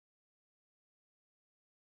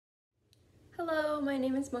Hello, my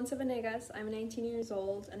name is Montserrat Venegas. I'm 19 years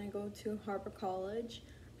old and I go to Harbor College.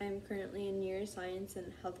 I am currently a neuroscience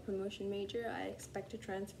and health promotion major. I expect to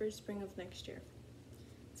transfer spring of next year.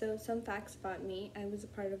 So some facts about me. I was a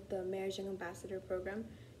part of the Mayor's Young Ambassador program.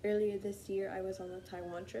 Earlier this year I was on a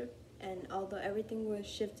Taiwan trip, and although everything was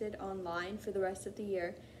shifted online for the rest of the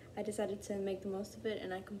year, I decided to make the most of it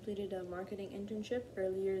and I completed a marketing internship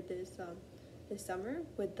earlier this summer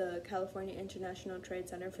with the California International Trade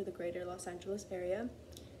Center for the Greater Los Angeles area.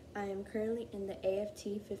 I am currently in the AFT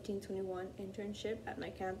 1521 internship at my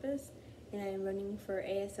campus, and I am running for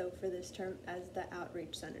ASO for this term as the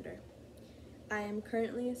Outreach Senator. I am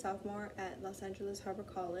currently a sophomore at Los Angeles Harbor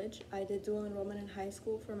College. I did dual enrollment in high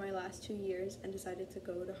school for my last 2 years and decided to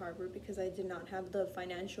go to Harbor because I did not have the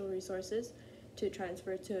financial resources to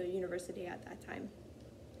transfer to university at that time.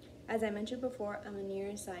 As I mentioned before, I'm a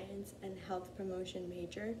neuroscience and health promotion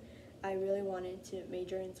major. I really wanted to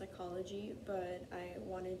major in psychology, but I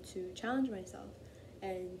wanted to challenge myself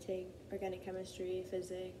and take organic chemistry,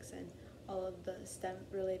 physics, and all of the STEM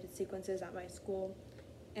related sequences at my school.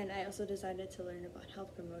 And I also decided to learn about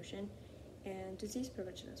health promotion and disease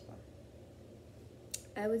prevention as well.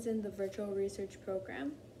 I was in the virtual research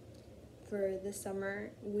program. For this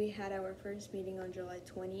summer, we had our first meeting on July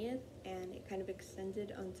 20th, and it kind of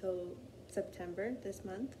extended until September this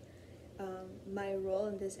month. My role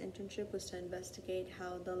in this internship was to investigate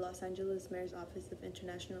how the Los Angeles Mayor's Office of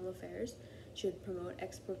International Affairs should promote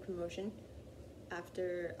export promotion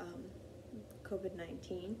after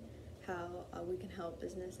COVID-19, how we can help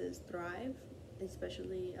businesses thrive,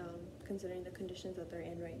 especially considering the conditions that they're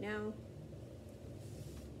in right now.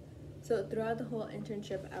 So throughout the whole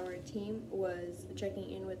internship, our team was checking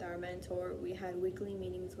in with our mentor. We had weekly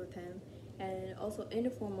meetings with him and also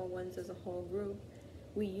informal ones as a whole group.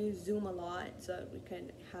 We used Zoom a lot so that we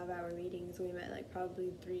could have our meetings. We met like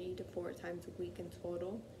probably 3 to 4 times a week in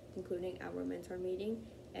total, including our mentor meeting.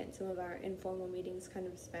 And some of our informal meetings kind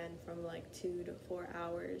of span from like 2 to 4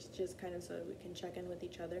 hours, just kind of so that we can check in with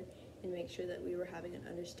each other and make sure that we were having an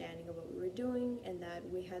understanding of what we were doing and that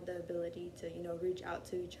we had the ability to, reach out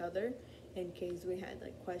to each other in case we had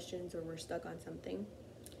like questions or were stuck on something.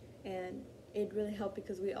 And it really helped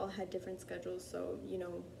because we all had different schedules, so,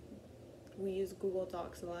 we use Google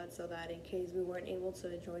Docs a lot so that in case we weren't able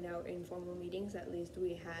to join our informal meetings, at least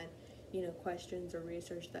we had questions or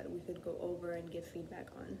research that we could go over and give feedback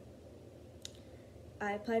on.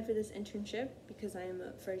 I applied for this internship because I am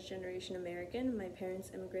a first-generation American. My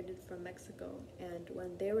parents immigrated from Mexico, and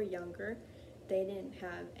when they were younger, they didn't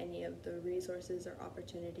have any of the resources or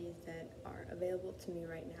opportunities that are available to me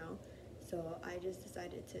right now. So I just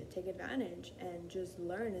decided to take advantage and just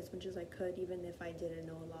learn as much as I could, even if I didn't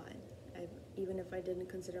know a lot, even if I didn't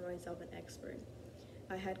consider myself an expert.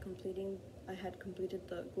 I had completed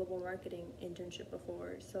the global marketing internship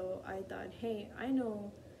before, so I thought, hey, I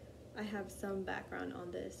know I have some background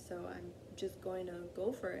on this, so I'm just going to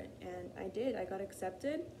go for it. And I did. I got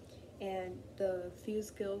accepted, and the few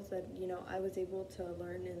skills that I was able to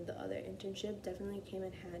learn in the other internship definitely came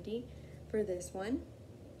in handy for this one.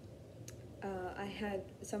 I had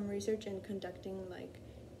some research in conducting like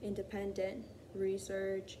independent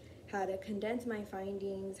research, how to condense my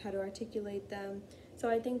findings, how to articulate them. So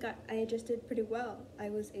I think I just did pretty well. I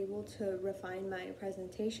was able to refine my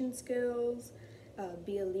presentation skills,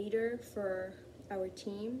 be a leader for our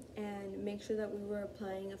team, and make sure that we were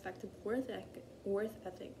applying effective worth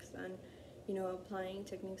ethics and applying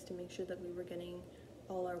techniques to make sure that we were getting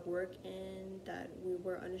all our work in, that we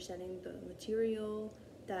were understanding the material,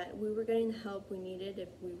 that we were getting the help we needed if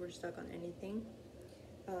we were stuck on anything.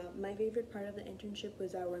 My favorite part of the internship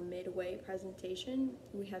was our midway presentation.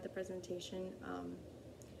 We had the presentation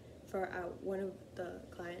for one of the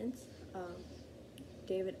clients,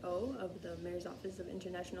 David O. of the Mayor's Office of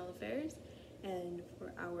International Affairs, and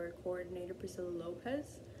for our coordinator,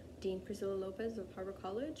 Dean Priscilla Lopez of Harbor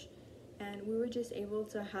College. And we were just able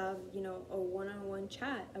to have, a one-on-one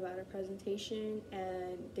chat about our presentation,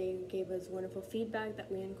 and they gave us wonderful feedback that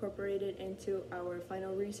we incorporated into our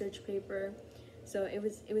final research paper. So it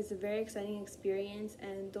was a very exciting experience,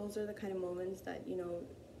 and those are the kind of moments that,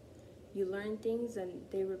 you learn things and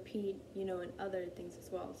they repeat, in other things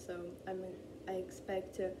as well. So I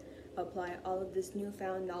expect to apply all of this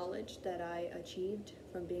newfound knowledge that I achieved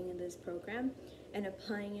from being in this program and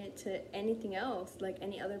applying it to anything else, like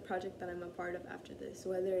any other project that I'm a part of after this,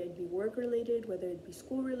 whether it be work related, whether it be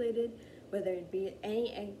school related, whether it be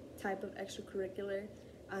any type of extracurricular.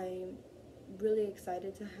 I'm really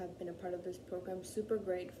excited to have been a part of this program, super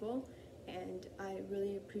grateful, and I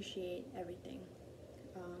really appreciate everything.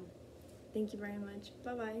 Thank you very much.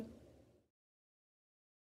 Bye-bye.